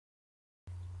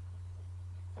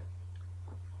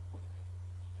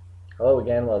Hello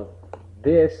again. Well,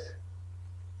 this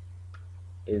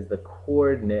is the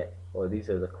coordinate, or these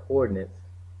are the coordinates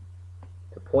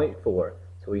to point 4.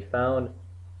 So we found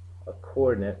a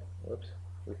coordinate,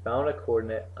 we found a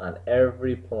coordinate on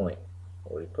every point.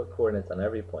 Well, we put coordinates on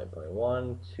every point, point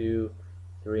 1, 2,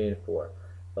 3, and 4.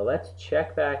 But let's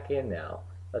check back in now.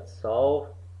 Let's solve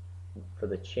for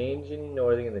the change in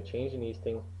northing and the change in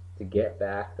easting to get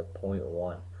back to point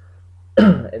 1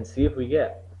 and see if we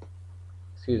get,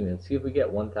 and see if we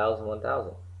get 1,000,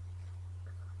 1,000.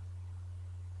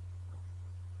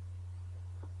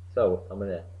 So I'm going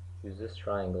to use this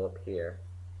triangle up here.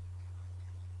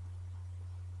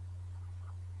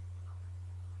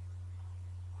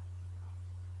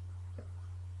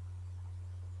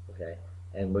 Okay,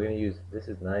 and we're going to use, this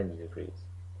is 90 degrees.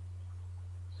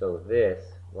 So this,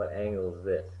 what angle is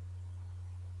this?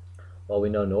 Well, we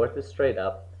know north is straight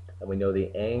up, and we know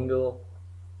the angle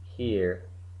here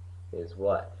is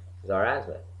what? Is our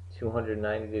azimuth,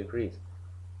 290 degrees.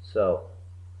 So,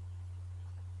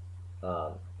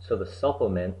 so the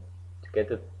supplement to get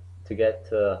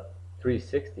to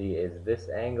 360 is this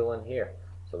angle in here.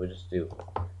 So we just do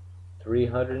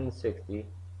 360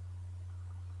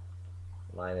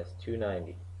 minus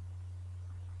 290.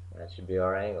 That should be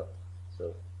our angle.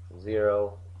 So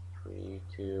 0, 3,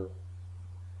 2,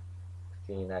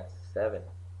 16, that's 7.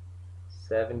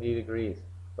 70 degrees.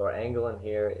 So our angle in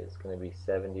here is going to be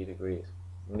 70 degrees.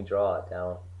 Let me draw it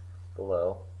down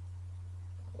below.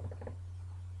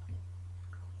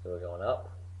 So we're going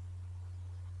up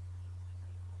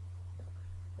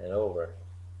and over.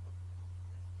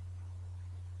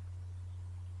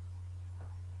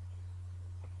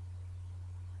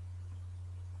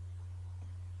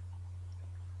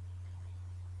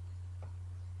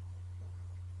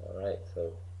 Alright,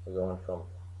 so we're going from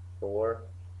 4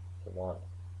 to 1.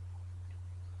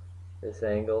 This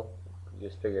angle, we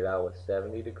just figured out, was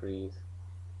 70 degrees.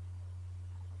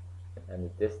 And the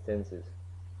distance is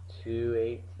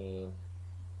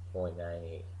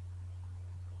 218.98.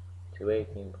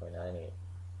 218.98.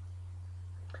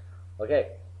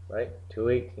 Okay, right?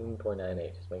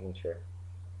 218.98, just making sure.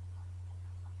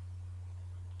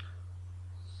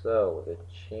 So the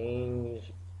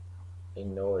change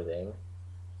in northing,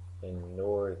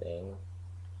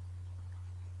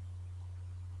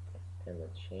 and the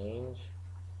change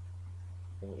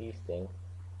in easting.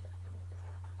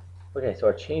 Okay, so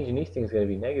our change in easting is going to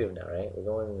be negative now, right? We're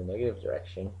going in the negative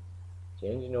direction.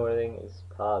 Change in northing is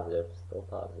positive, still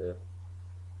positive.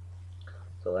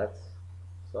 So let's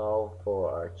solve for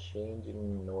our change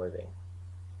in northing.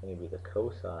 It's going to be the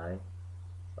cosine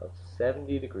of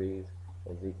 70 degrees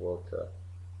is equal to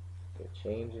the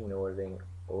change in northing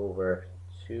over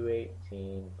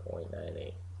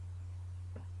 218.98.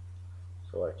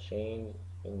 So our change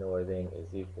in northing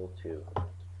is equal to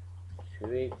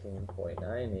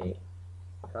 218.98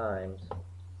 times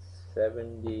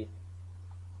 70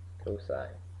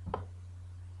 cosine.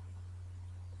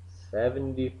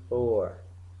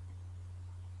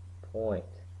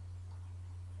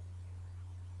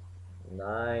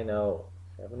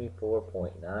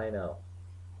 74.90.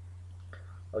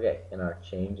 Okay, and our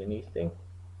change in easting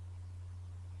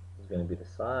is going to be the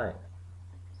sine.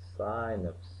 Sine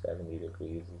of 70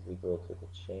 degrees is equal to the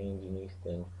change in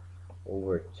easting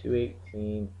over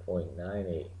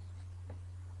 218.98.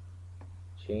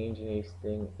 Change in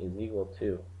easting is equal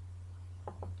to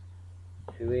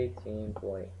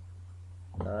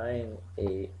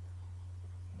 218.98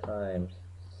 times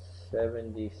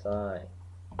 70 sine.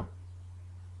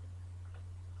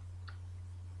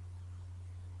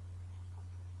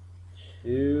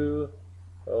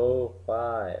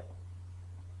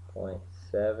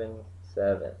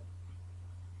 $205.77.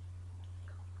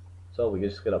 So we're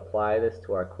just going to apply this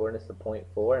to our coordinates to point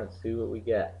 4 and see what we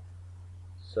get.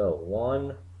 So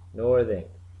 1 northing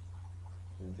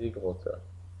is equal to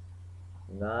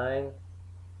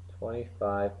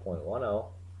 925.10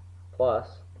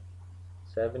 plus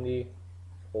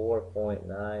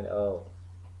 74.90.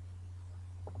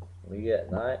 We get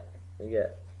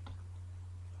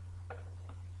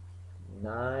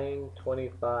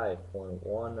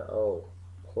 925.10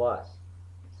 plus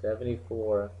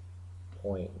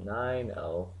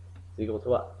 74.90 is equal to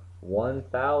what?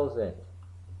 1,000.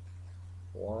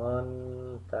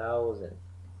 1,000.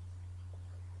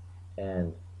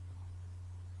 And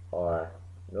our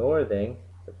northing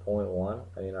to point 1,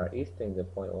 our easting to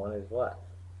point 1 is what?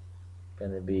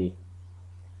 Going to be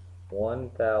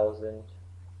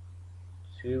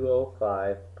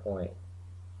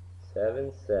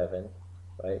 1,205.77,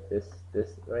 right? This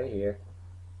right here.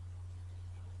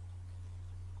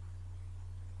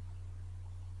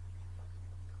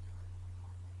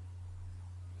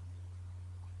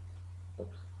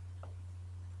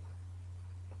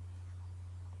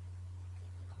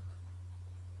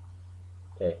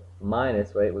 Okay,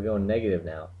 minus, right, we're going negative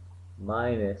now,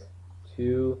 minus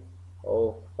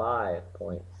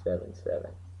 205.77. So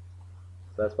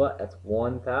that's what? That's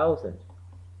 1,000.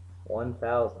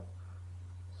 1,000.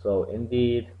 So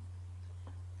indeed,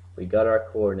 we got our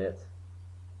coordinates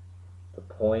to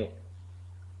point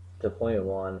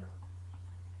 1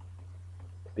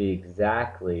 to be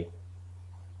exactly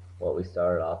what we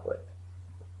started off with.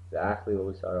 Exactly what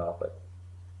we started off with.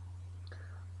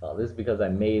 This is because I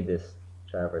made this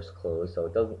traverse close, so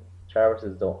it doesn't.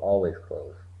 Traverses don't always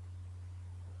close.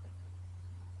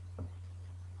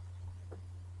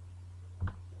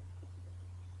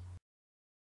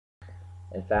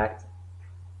 In fact,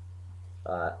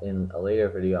 in a later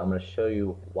video, I'm going to show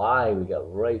you why we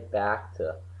got right back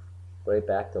to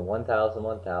 1,000,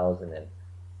 1,000,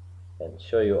 and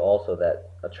show you also that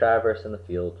a traverse in the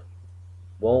field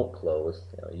won't close.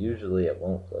 Usually it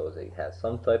won't close. It has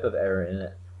some type of error in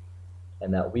it,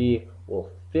 and that we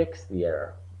will fix the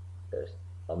error. There's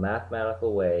a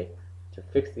mathematical way to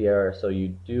fix the error so you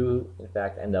do in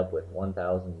fact end up with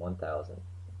 1,000, 1,000.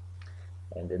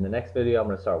 And in the next video, I'm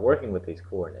going to start working with these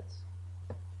coordinates.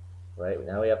 Right,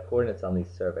 now we have coordinates on these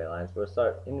survey lines. We'll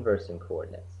start inversing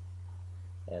coordinates,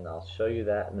 and I'll show you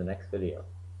that in the next video.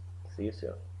 See you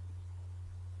soon.